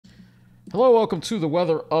Hello, welcome to the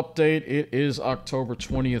weather update. It is October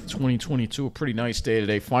 20th, 2022. A pretty nice day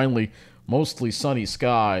today. Finally, mostly sunny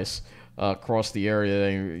skies across the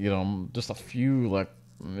area. Just a few,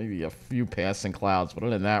 maybe a few passing clouds. But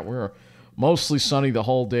other than that, we're mostly sunny the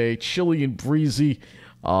whole day. Chilly and breezy.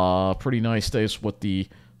 Pretty nice day is what the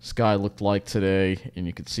sky looked like today. And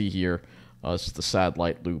you can see here, this is the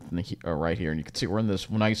satellite loop right here. And you can see we're in this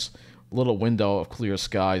nice little window of clear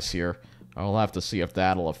skies here. I'll have to see if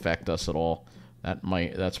that'll affect us at all.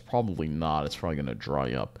 That's probably not. It's probably going to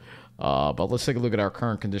dry up. But let's take a look at our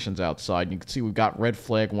current conditions outside. You can see we've got red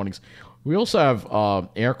flag warnings. We also have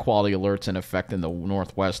air quality alerts in effect in the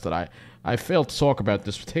northwest that I failed to talk about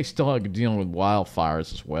this, but they still are dealing with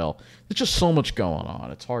wildfires as well. There's just so much going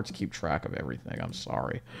on. It's hard to keep track of everything. I'm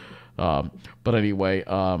sorry. But anyway,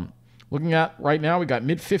 looking at right now, we got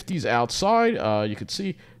mid-50s outside. You can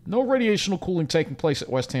see no radiational cooling taking place at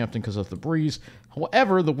West Hampton because of the breeze.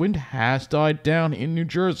 However, the wind has died down in New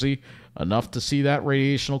Jersey enough to see that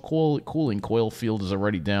radiational cooling coil field is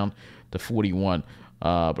already down to 41.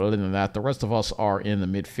 But other than that, the rest of us are in the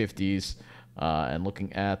mid-50s. And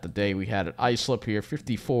looking at the day we had at Islip here,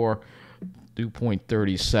 54, dew point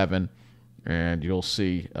 37. And you'll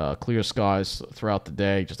see clear skies throughout the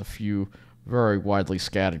day, just a few very widely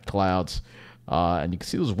scattered clouds. And you can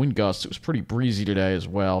see those wind gusts. It was pretty breezy today as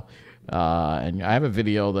well. And I have a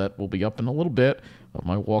video that will be up in a little bit of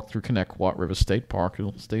my walk through Connecticut River State Park.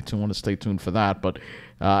 You'll stay tuned for that. But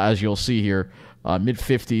as you'll see here,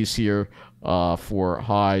 mid-50s here for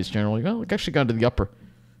highs generally. Well, it actually got into the upper.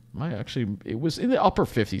 It was in the upper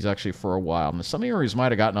 50s actually for a while. And some areas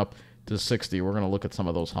might have gotten up to 60. We're going to look at some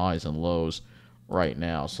of those highs and lows right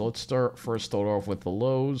now. So let's start off with the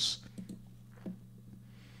lows.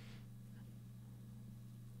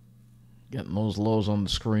 Getting those lows on the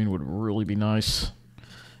screen would really be nice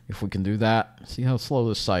if we can do that. See how slow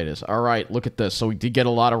this site is. All right, look at this. So we did get a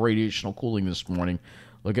lot of radiational cooling this morning.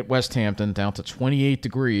 Look at West Hampton down to 28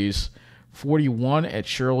 degrees, 41 at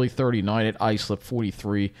Shirley, 39 at Islip,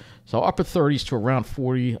 43. So upper 30s to around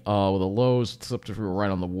 40 with the lows. It's up to right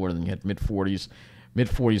on the water. Then you had mid-40s.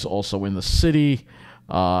 Mid-40s also in the city.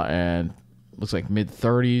 And looks like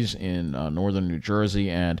mid-30s in northern New Jersey.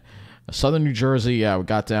 And southern New Jersey, yeah, we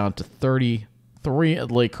got down to 33 at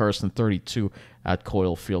Lakehurst and 32 at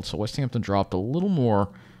Coyle Field. So West Hampton dropped a little more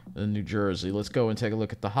than New Jersey. Let's go and take a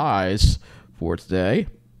look at the highs for today.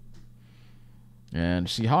 And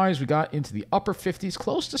see highs, we got into the upper 50s,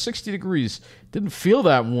 close to 60 degrees. Didn't feel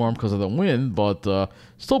that warm because of the wind, but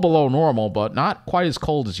still below normal, but not quite as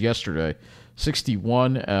cold as yesterday.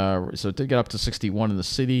 61, so it did get up to 61 in the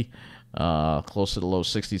city. Close to the low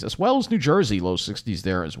 60s, as well as New Jersey, low 60s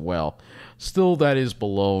there as well. Still, that is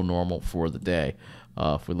below normal for the day.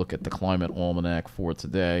 If we look at the climate almanac for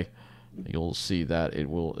today, you'll see that it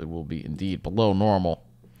will be indeed below normal,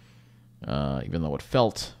 even though it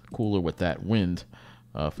felt cooler with that wind.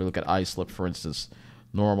 If we look at Islip, for instance,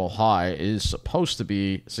 normal high is supposed to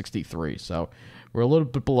be 63, so we're a little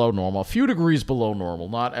bit below normal, a few degrees below normal,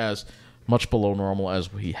 not as much below normal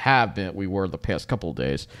as we were the past couple of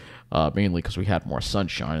days. Mainly because we had more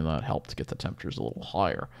sunshine, and that helped to get the temperatures a little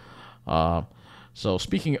higher. So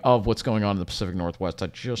speaking of what's going on in the Pacific Northwest, I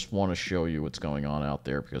just want to show you what's going on out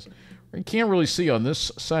there, because you can't really see on this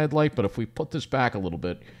satellite, but if we put this back a little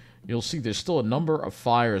bit, you'll see there's still a number of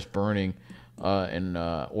fires burning in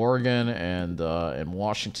Oregon and in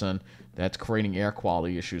Washington that's creating air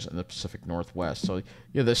quality issues in the Pacific Northwest. So,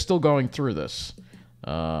 yeah, they're still going through this.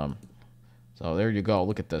 So there you go.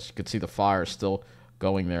 Look at this. You can see the fire still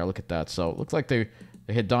going there. Look at that. So it looks like they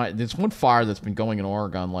had died. There's one fire that's been going in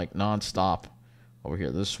Oregon like nonstop over here.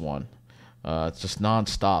 This one, it's just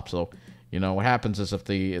nonstop. So what happens is if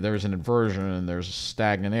there's an inversion and there's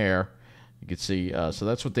stagnant air, you can see. So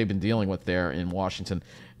that's what they've been dealing with there in Washington.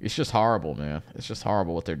 It's just horrible, man. It's just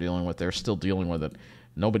horrible what they're dealing with. They're still dealing with it.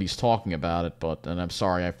 Nobody's talking about it, and I'm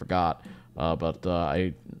sorry I forgot. But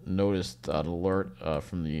I noticed an alert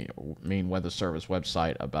from the Maine Weather Service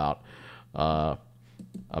website about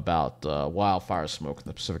wildfire smoke in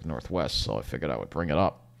the Pacific Northwest, so I figured I would bring it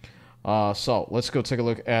up. So let's go take a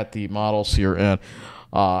look at the models here, and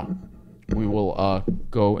we will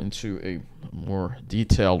go into a more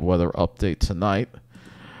detailed weather update tonight.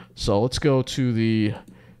 So let's go to the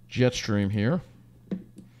jet stream here.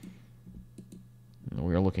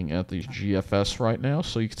 We are looking at the GFS right now,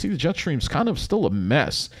 so you can see the jet stream's kind of still a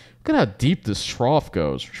mess. Look at how deep this trough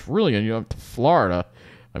goes, which really, up to Florida.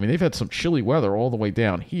 I mean, they've had some chilly weather all the way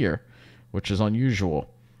down here, which is unusual.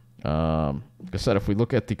 Like I said, if we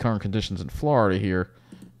look at the current conditions in Florida here,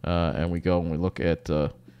 and we go and we look at,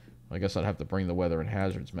 I guess I'd have to bring the weather and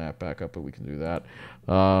hazards map back up, but we can do that.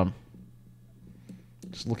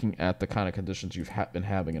 Just looking at the kind of conditions you've been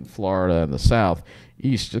having in Florida and the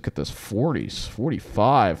southeast. Look at this, 40s,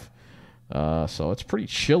 45. So it's pretty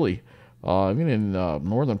chilly. Even in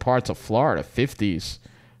northern parts of Florida, 50s.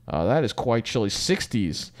 That is quite chilly.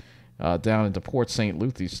 60s down into Port St.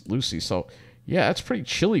 Lucie. So, yeah, that's pretty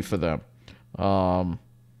chilly for them.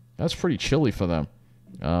 That's pretty chilly for them.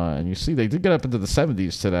 And you see they did get up into the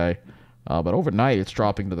 70s today. But overnight it's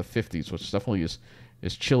dropping to the 50s, which definitely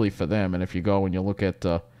is chilly for them. And if you go and you look at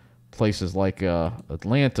places like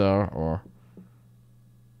Atlanta or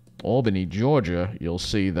Albany, Georgia, you'll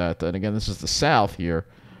see that, and again, this is the south here,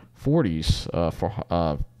 40s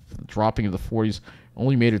for dropping to the 40s,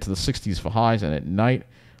 only made it to the 60s for highs, and at night,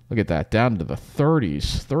 look at that, down to the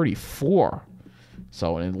 30s, 34.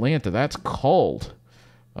 So in Atlanta, that's cold.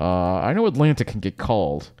 I know Atlanta can get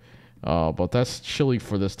cold, but that's chilly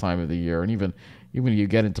for this time of the year, and even you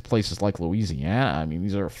get into places like Louisiana, I mean,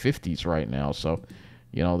 these are 50s right now, so,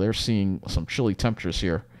 you know, they're seeing some chilly temperatures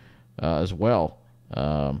here as well.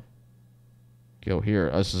 Go here.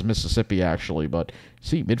 This is Mississippi, actually, but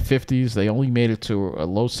see, mid-50s. They only made it to a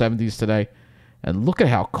low 70s today. And look at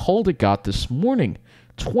how cold it got this morning.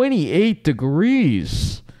 28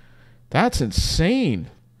 degrees. That's insane.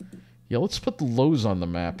 Yeah, let's put the lows on the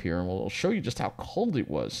map here, and we'll show you just how cold it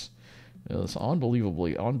was. It's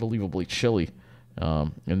unbelievably chilly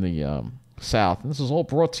in the south. And this is all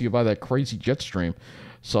brought to you by that crazy jet stream.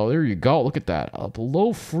 So there you go. Look at that.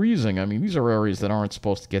 Below freezing. I mean, these are areas that aren't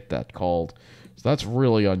supposed to get that cold. So that's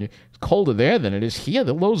really on you. It's colder there than it is here.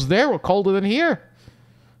 The lows there are colder than here.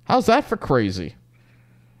 How's that for crazy?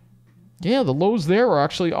 Yeah, the lows there are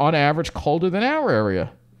actually on average colder than our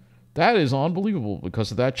area. That is unbelievable because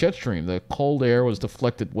of that jet stream. The cold air was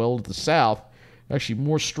deflected well to the south, actually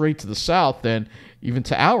more straight to the south than even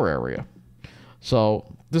to our area. So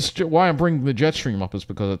this is why I'm bringing the jet stream up, is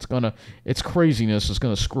because its craziness is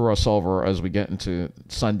gonna screw us over as we get into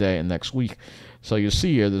Sunday and next week. So you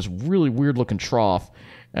see here this really weird looking trough,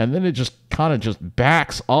 and then it just kind of just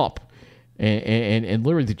backs up, and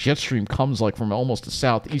literally the jet stream comes like from almost a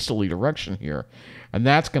southeasterly direction here, and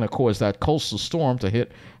that's going to cause that coastal storm to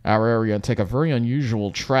hit our area and take a very unusual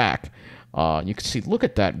track. You can see, look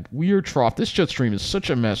at that weird trough. This jet stream is such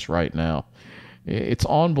a mess right now. It's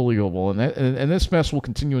unbelievable, and this mess will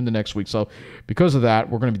continue into next week. So because of that,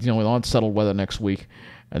 we're going to be dealing with unsettled weather next week,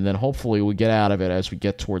 and then hopefully we get out of it as we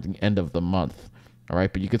get toward the end of the month. All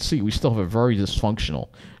right, but you can see we still have a very dysfunctional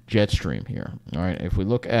jet stream here. All right, if we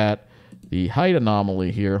look at the height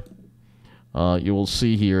anomaly here, you will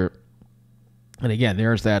see here, and again,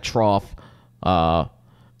 there's that trough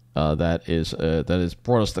that is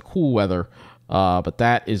brought us the cool weather, but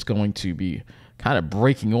that is going to be kind of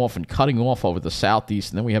breaking off and cutting off over the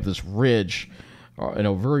southeast, and then we have this ridge in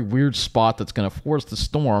a very weird spot that's going to force the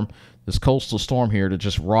storm, this coastal storm here, to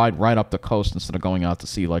just ride right up the coast instead of going out to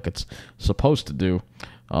sea like it's supposed to do.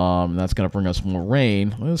 That's going to bring us more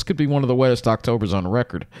rain. This could be one of the wettest Octobers on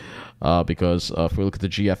record, because if we look at the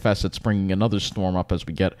GFS, it's bringing another storm up as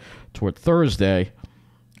we get toward Thursday,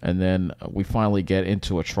 and then we finally get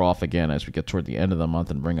into a trough again as we get toward the end of the month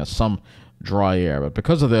and bring us some dry air. But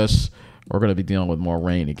because of this, we're going to be dealing with more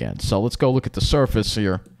rain again. So let's go look at the surface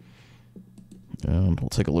here. And we'll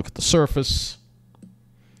take a look at the surface.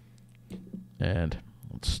 And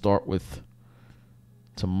let's start with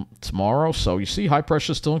tomorrow. So you see high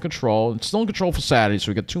pressure is still in control. It's still in control for Saturday,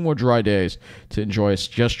 so we got 2 more dry days to enjoy. I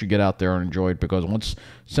suggest you get out there and enjoy it, because once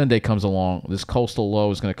Sunday comes along, this coastal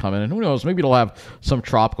low is going to come in. And who knows, maybe it'll have some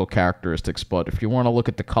tropical characteristics. But if you want to look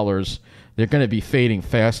at the colors, they're going to be fading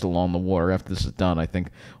fast along the water. After this is done, I think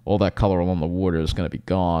all that color along the water is going to be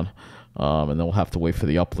gone. And then we'll have to wait for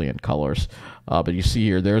the upland colors. But you see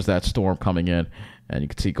here, there's that storm coming in. And you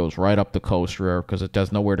can see it goes right up the coast here because it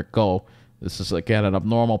has nowhere to go. This is, again, an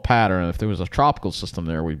abnormal pattern. If there was a tropical system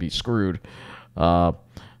there, we'd be screwed. And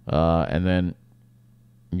then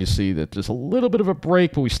you see that there's a little bit of a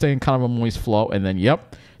break, but we stay in kind of a moist flow. And then,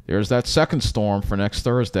 yep, there's that second storm for next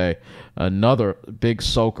Thursday, another big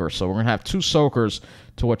soaker. So we're going to have 2 soakers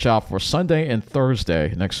to watch out for Sunday and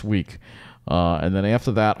Thursday next week. And then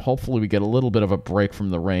after that, hopefully we get a little bit of a break from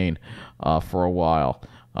the rain for a while.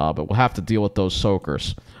 But we'll have to deal with those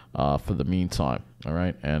soakers for the meantime. All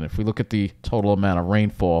right, and if we look at the total amount of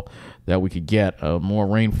rainfall that we could get, more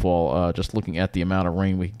rainfall, just looking at the amount of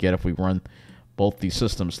rain we could get if we run both these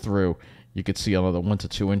systems through, you could see another 1 to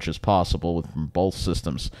 2 inches possible from both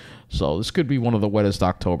systems. So this could be one of the wettest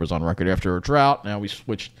Octobers on record. After a drought, now we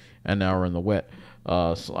switched, and now we're in the wet.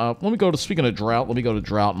 Let me go to, speaking of drought, let me go to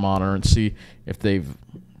Drought Monitor and see if they've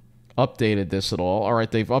updated this at all. All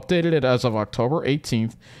right, they've updated it as of October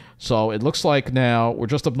 18th. So it looks like now we're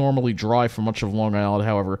just abnormally dry for much of Long Island.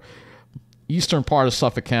 However, eastern part of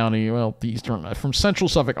Suffolk County, well, the eastern from central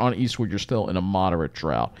Suffolk on eastward, you're still in a moderate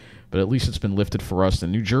drought. But at least it's been lifted for us.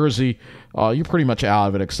 In New Jersey, you're pretty much out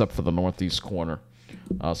of it except for the northeast corner.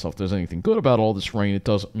 So if there's anything good about all this rain, it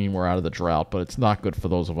doesn't mean we're out of the drought, but it's not good for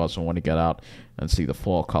those of us who want to get out and see the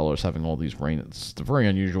fall colors having all these rain. It's very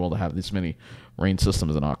unusual to have this many rain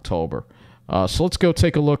systems in October. So let's go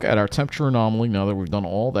take a look at our temperature anomaly now that we've done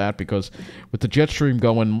all that, because with the jet stream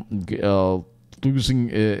going, losing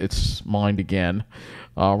its mind again,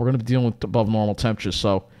 we're going to be dealing with above normal temperatures.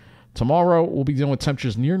 So tomorrow we'll be dealing with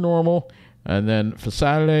temperatures near normal, and then for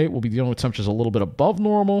Saturday we'll be dealing with temperatures a little bit above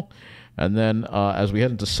normal. And then as we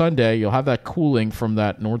head into Sunday, you'll have that cooling from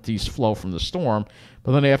that northeast flow from the storm.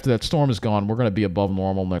 But then after that storm is gone, we're going to be above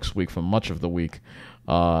normal next week for much of the week,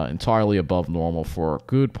 entirely above normal for a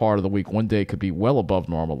good part of the week. One day could be well above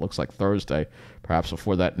normal. It looks like Thursday, perhaps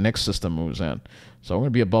before that next system moves in. So we're going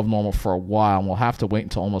to be above normal for a while, and we'll have to wait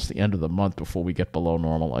until almost the end of the month before we get below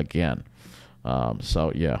normal again.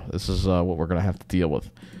 So, yeah, this is what we're going to have to deal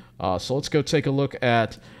with. So let's go take a look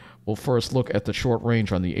at... We'll first look at the short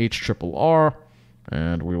range on the HRRR,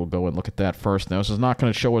 and we will go and look at that first. Now, this is not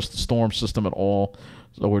going to show us the storm system at all,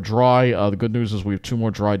 so we're dry. The good news is we have 2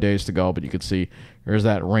 more dry days to go, but you can see here's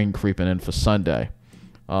that rain creeping in for Sunday.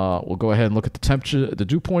 We'll go ahead and look at the temperature, the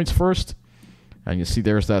dew points first, and you see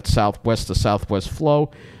there's that southwest to southwest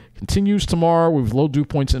flow. Continues tomorrow with low dew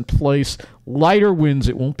points in place. Lighter winds.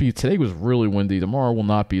 It won't be. Today was really windy. Tomorrow will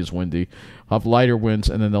not be as windy. We'll have lighter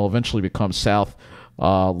winds, and then they'll eventually become south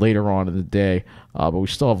later on in the day, but we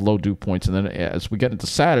still have low dew points. And then as we get into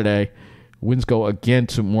Saturday, winds go again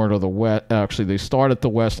to more to the west. Actually, they start at the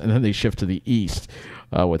west, and then they shift to the east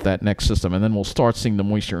with that next system. And then we'll start seeing the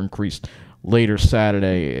moisture increase later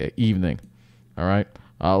Saturday evening. All right,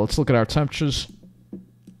 let's look at our temperatures.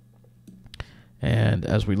 And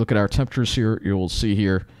as we look at our temperatures here, you will see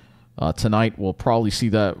here tonight we'll probably see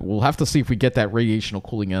that. We'll have to see if we get that radiational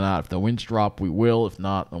cooling in or not. If the winds drop, we will. If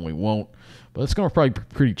not, then we won't. But it's going to probably be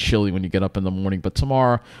pretty chilly when you get up in the morning. But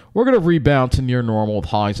tomorrow, we're going to rebound to near normal with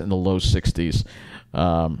highs in the low 60s.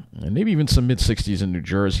 And maybe even some mid-60s in New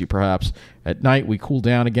Jersey, perhaps. At night, we cool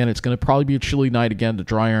down again. It's going to probably be a chilly night again. The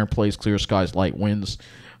dry air in place, clear skies, light winds.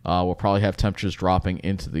 We'll probably have temperatures dropping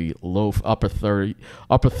into the upper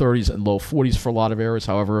 30s and low 40s for a lot of areas.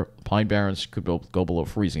 However, Pine Barrens could go below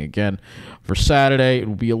freezing again. For Saturday, it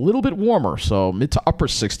will be a little bit warmer, so mid to upper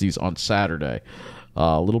 60s on Saturday.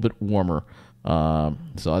 A little bit warmer. So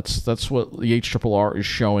that's what the HRRR is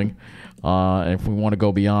showing. And if we want to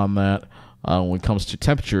go beyond that, when it comes to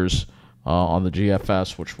temperatures on the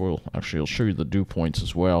GFS, which will show you the dew points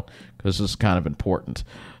as well, because this is kind of important.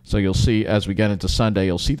 So you'll see as we get into Sunday,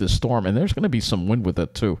 you'll see this storm, and there's going to be some wind with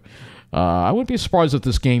it too. I wouldn't be surprised if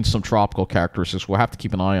this gains some tropical characteristics. We'll have to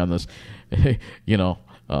keep an eye on this. You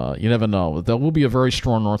never know. There will be a very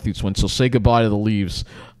strong northeast wind, so say goodbye to the leaves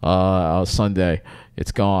Sunday.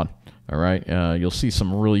 It's gone. All right. You'll see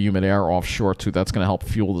some really humid air offshore, too. That's going to help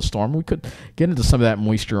fuel the storm. We could get into some of that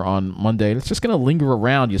moisture on Monday. It's just going to linger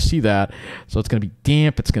around. You see that. So it's going to be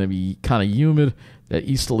damp. It's going to be kind of humid. That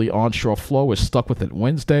easterly onshore flow is stuck with it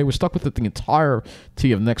Wednesday. We're stuck with it the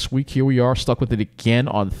entirety of next week. Here we are stuck with it again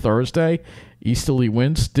on Thursday. Easterly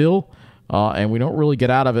winds still. And we don't really get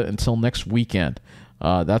out of it until next weekend.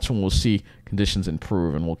 That's when we'll see conditions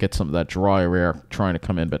improve, and we'll get some of that drier air trying to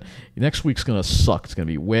come in. But next week's going to suck. It's going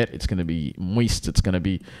to be wet. It's going to be moist. It's going to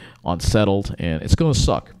be unsettled, and it's going to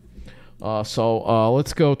suck. So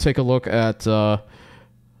let's go take a look at the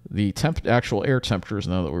actual air temperatures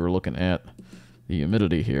now that we were looking at the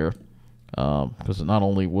humidity here, because not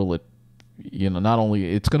only will it,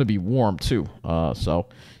 it's going to be warm too. So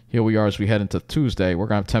here we are as we head into Tuesday. We're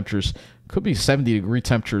going to have temperatures, could be 70-degree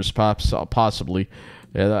temperatures possibly.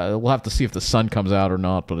 We'll have to see if the sun comes out or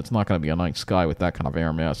not, but it's not going to be a night sky with that kind of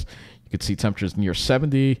air mass. You can see temperatures near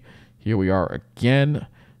 70. Here we are again,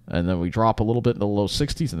 and then we drop a little bit in the low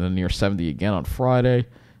 60s, and then near 70 again on Friday.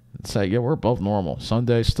 And say, yeah, we're above normal.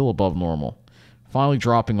 Sunday, still above normal. Finally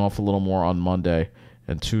dropping off a little more on Monday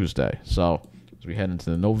and Tuesday. So as we head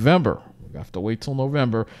into November, we have to wait till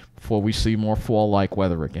November before we see more fall-like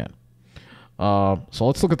weather again. So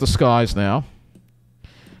let's look at the skies now.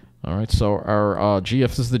 All right, so our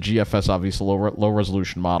this is the GFS, obviously,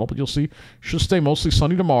 low-resolution model, but you'll see should stay mostly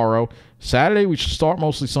sunny tomorrow. Saturday, we should start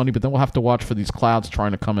mostly sunny, but then we'll have to watch for these clouds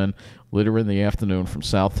trying to come in later in the afternoon from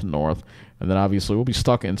south to north. And then, obviously, we'll be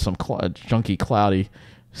stuck in some junky, cloudy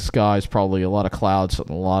skies, probably a lot of clouds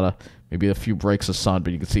and maybe a few breaks of sun,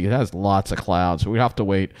 but you can see it has lots of clouds, so we have to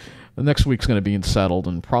wait the next week's going to be unsettled,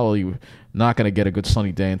 and probably not going to get a good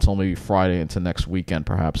sunny day until maybe Friday into next weekend,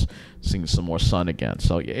 perhaps seeing some more sun again.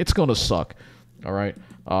 So yeah, it's going to suck. All right.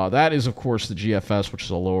 That is, of course, the GFS, which is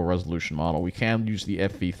a lower resolution model. We can use the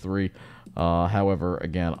FV3. However,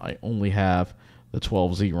 again, I only have the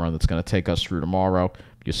 12Z run that's going to take us through tomorrow.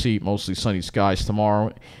 You see mostly sunny skies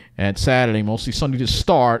tomorrow and Saturday, mostly sunny to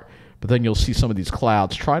start, but then you'll see some of these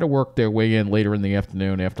clouds try to work their way in later in the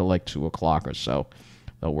afternoon after like 2 o'clock or so.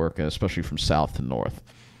 They'll work, especially from south to north.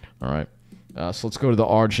 All right. So let's go to the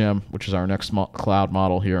RGEM, which is our next cloud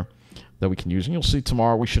model here that we can use. And you'll see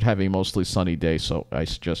tomorrow we should have a mostly sunny day, so I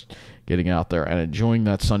suggest getting out there and enjoying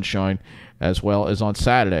that sunshine as well as on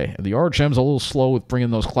Saturday. And the RGEM's a little slow with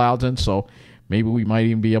bringing those clouds in, so maybe we might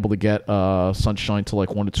even be able to get sunshine till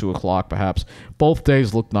like 1 to 2 o'clock, perhaps. Both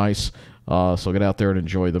days look nice, so get out there and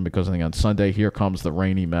enjoy them, because I think on Sunday, here comes the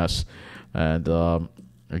rainy mess. And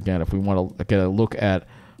again, if we want to get a look at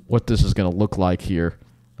what this is going to look like here,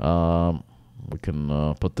 we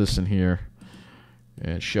can put this in here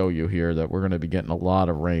and show you here that we're going to be getting a lot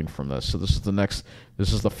of rain from this. So this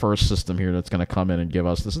is the first system here that's going to come in and give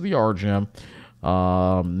us. This is the RGEM.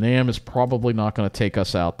 NAM is probably not going to take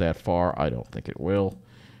us out that far. I don't think it will.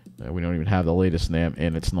 We don't even have the latest NAM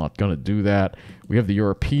in. It's not going to do that. We have the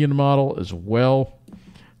European model as well.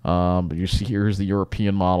 But you see here's the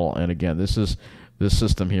European model. And again, this is this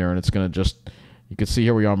system here, and it's going to just, you can see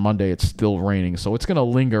here we are on Monday. It's still raining. So it's going to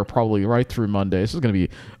linger probably right through Monday. This is going to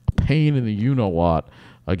be a pain in the you-know-what.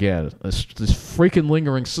 Again, this freaking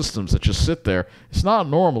lingering systems that just sit there. It's not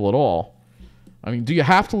normal at all. I mean, do you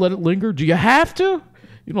have to let it linger? Do you have to?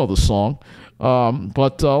 You know the song.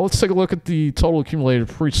 But let's take a look at the total accumulated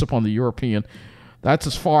precip on the European. That's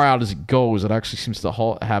as far out as it goes. It actually seems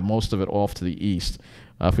to have most of it off to the east.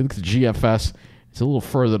 If we look at the GFS, it's a little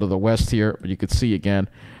further to the west here. But you can see, again,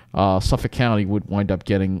 Suffolk County would wind up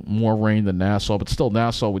getting more rain than Nassau. But still,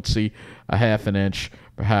 Nassau would see a half an inch,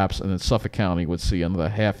 perhaps. And then Suffolk County would see another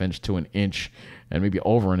half inch to an inch, and maybe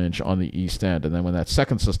over an inch on the east end. And then when that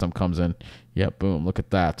second system comes in, yeah, boom, look at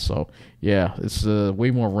that. So, yeah, it's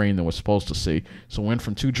way more rain than we're supposed to see. So we went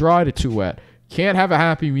from too dry to too wet. Can't have a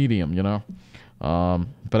happy medium, you know.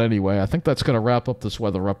 But anyway, I think that's going to wrap up this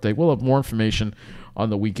weather update. We'll have more information on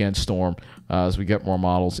the weekend storm as we get more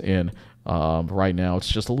models in. Right now, it's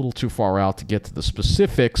just a little too far out to get to the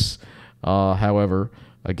specifics. However,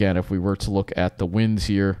 again, if we were to look at the winds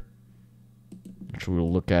here, which we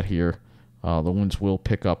will look at here, the winds will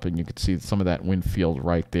pick up, and you can see some of that wind field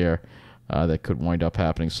right there that could wind up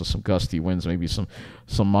happening. So some gusty winds, maybe some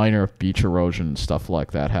minor beach erosion and stuff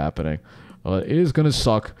like that happening. It is going to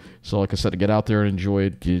suck. So like I said, get out there and enjoy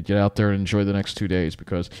it. Get out there and enjoy the next 2 days,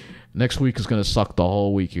 because next week is going to suck the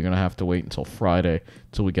whole week. You're going to have to wait until Friday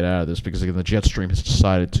until we get out of this, because again, the jet stream has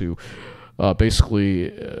decided to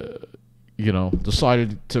basically,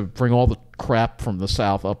 decided to bring all the crap from the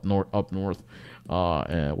south up north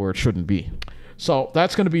where it shouldn't be. So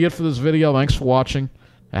that's going to be it for this video. Thanks for watching.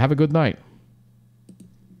 Have a good night.